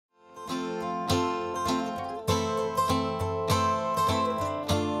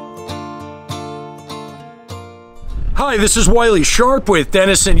Hi, this is Wiley Sharp with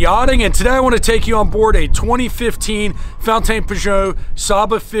Dennison Yachting, and today I want to take you on board a 2015 Fountaine Pajot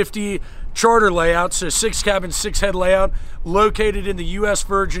Saba 50 charter layout, so 6 cabin, 6 head layout, located in the U.S.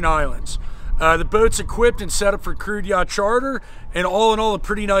 Virgin Islands. The boat's equipped and set up for crude yacht charter, and all in all, a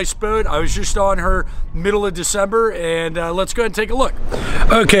pretty nice boat. I was just on her middle of December, and let's go ahead and take a look.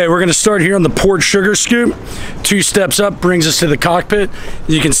 Okay, we're going to start here on the port sugar scoop. 2 steps up brings us to the cockpit.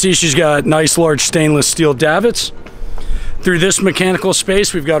 You can see she's got nice large stainless steel davits. Through this mechanical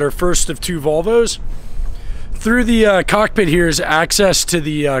space, we've got our first of 2 Volvos. Through the cockpit here is access to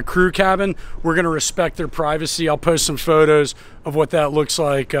the crew cabin. We're going to respect their privacy. I'll post some photos of what that looks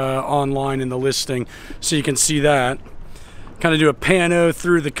like online in the listing so you can see that. Kind of do a pano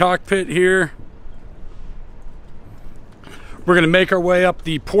through the cockpit here. We're going to make our way up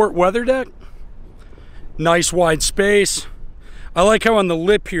the port weather deck. Nice wide space. I like how on the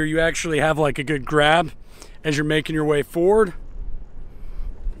lip here you actually have like a good grab as you're making your way forward.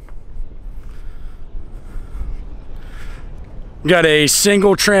 Got a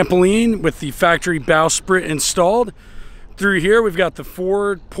single trampoline with the factory bowsprit installed. Through here we've got the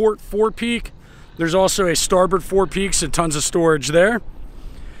forward port forepeak. There's also a starboard forepeak, so tons of storage there.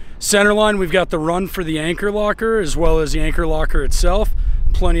 Centerline, we've got the run for the anchor locker as well as the anchor locker itself.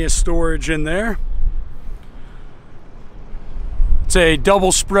 Plenty of storage in there. It's a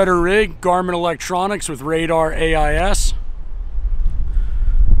double spreader rig, Garmin electronics with radar AIS.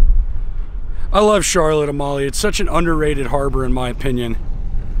 I love Charlotte Amalie. It's such an underrated harbor in my opinion.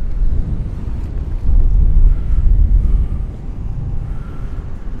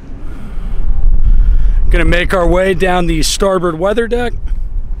 Gonna make our way down the starboard weather deck.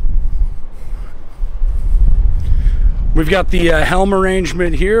 We've got the helm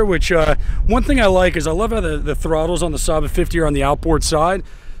arrangement here, which one thing I like is I love how the throttles on the Saba 50 are on the outboard side.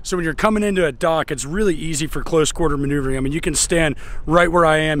 So when you're coming into a dock, it's really easy for close quarter maneuvering. I mean, you can stand right where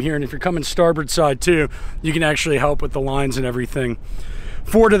I am here, and if you're coming starboard side too, you can actually help with the lines and everything.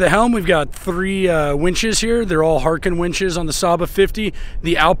 Forward of the helm, we've got 3 winches here. They're all Harken winches on the Saba 50.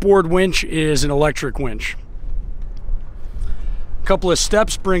 The outboard winch is an electric winch. A couple of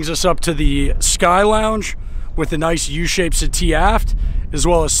steps brings us up to the Sky Lounge with a nice U-shaped settee aft, as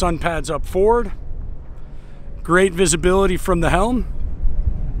well as sun pads up forward. Great visibility from the helm.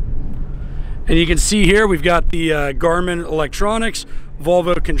 And you can see here we've got the Garmin electronics,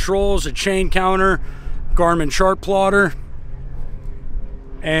 Volvo controls, a chain counter, Garmin chart plotter,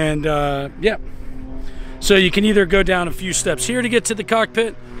 and yeah. So you can either go down a few steps here to get to the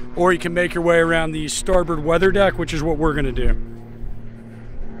cockpit, or you can make your way around the starboard weather deck, which is what we're going to do.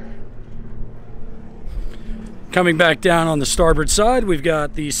 Coming back down on the starboard side, we've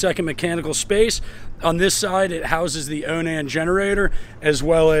got the second mechanical space. On this side, it houses the Onan generator as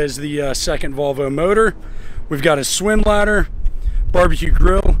well as the second Volvo motor. We've got a swim ladder, barbecue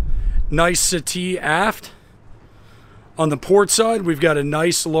grill, nice settee aft. On the port side, we've got a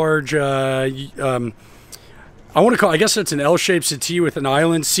nice large, I guess that's an L-shaped settee with an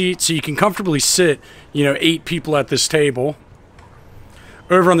island seat, so you can comfortably sit, 8 people at this table.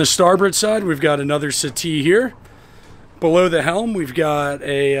 Over on the starboard side, we've got another settee here. Below the helm, we've got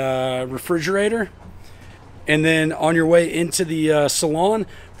a refrigerator. And then on your way into the salon,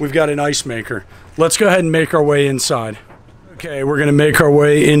 we've got an ice maker. Let's go ahead and make our way inside. Okay, we're gonna make our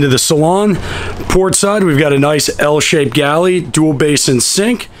way into the salon. Port side, we've got a nice L-shaped galley, dual basin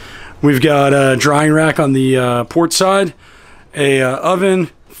sink. We've got a drying rack on the port side, a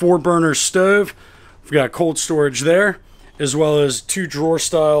oven, 4-burner stove. We've got cold storage there, as well as 2 drawer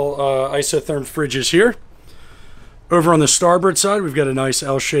style isotherm fridges here. Over on the starboard side, we've got a nice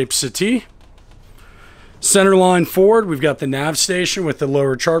L-shaped settee. Center line forward, we've got the nav station with the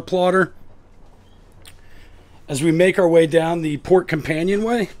lower chart plotter. As we make our way down the port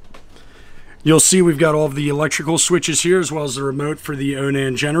companionway, you'll see we've got all of the electrical switches here, as well as the remote for the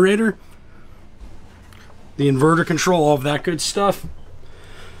Onan generator, the inverter control, all of that good stuff.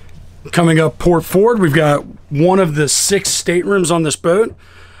 Coming up port forward, we've got one of the 6 staterooms on this boat.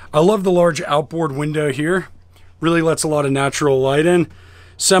 I love the large outboard window here. Really lets a lot of natural light in.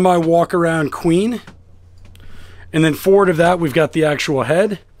 Semi walk around queen. And then forward of that, we've got the actual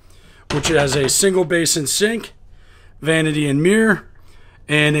head, which has a single basin sink, vanity and mirror,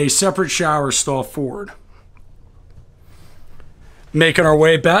 and a separate shower stall forward. Making our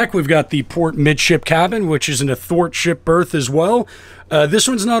way back, we've got the port midship cabin, which is an athwartship berth as well. This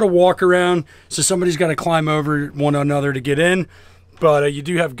one's not a walk around, so somebody's got to climb over one another to get in. But you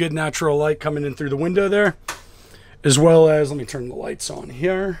do have good natural light coming in through the window there, as well as, let me turn the lights on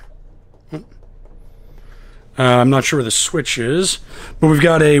here. I'm not sure where the switch is, but we've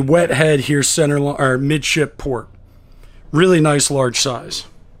got a wet head here, center or midship port. Really nice large size.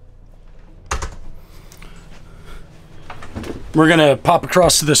 We're gonna pop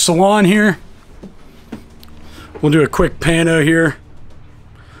across to the salon here. We'll do a quick pano here.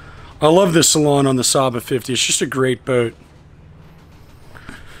 I love this salon on the Saba 50. It's just a great boat.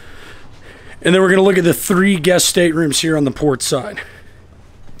 And then we're gonna look at the 3 guest staterooms here on the port side.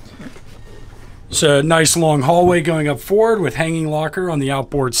 So a nice long hallway going up forward with hanging locker on the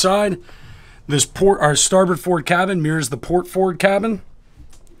outboard side. This our starboard forward cabin mirrors the port forward cabin.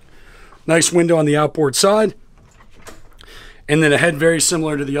 Nice window on the outboard side. And then a head very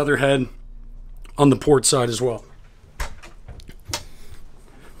similar to the other head on the port side as well.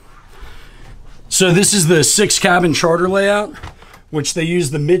 So this is the 6 cabin charter layout, which they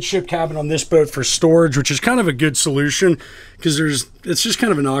use the midship cabin on this boat for storage, which is kind of a good solution because it's just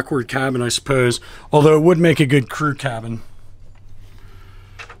kind of an awkward cabin, I suppose, although it would make a good crew cabin.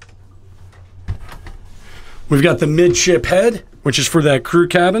 We've got the midship head, which is for that crew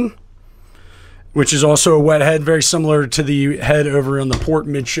cabin, which is also a wet head, very similar to the head over on the port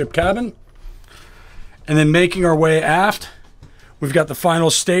midship cabin. And then making our way aft, we've got the final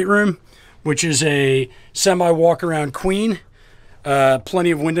stateroom, which is a semi-walk-around queen.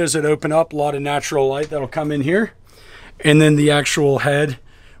 Plenty of windows that open up, a lot of natural light that'll come in here. And then the actual head,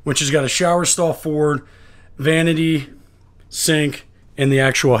 which has got a shower stall forward, vanity, sink, and the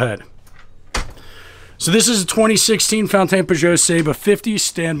actual head. So this is a 2016 Fountaine Pajot Saba 50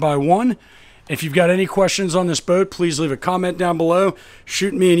 standby 1. If you've got any questions on this boat, please leave a comment down below.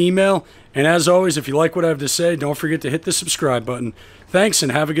 Shoot me an email. And as always, if you like what I have to say, don't forget to hit the subscribe button. Thanks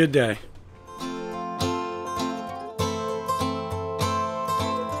and have a good day.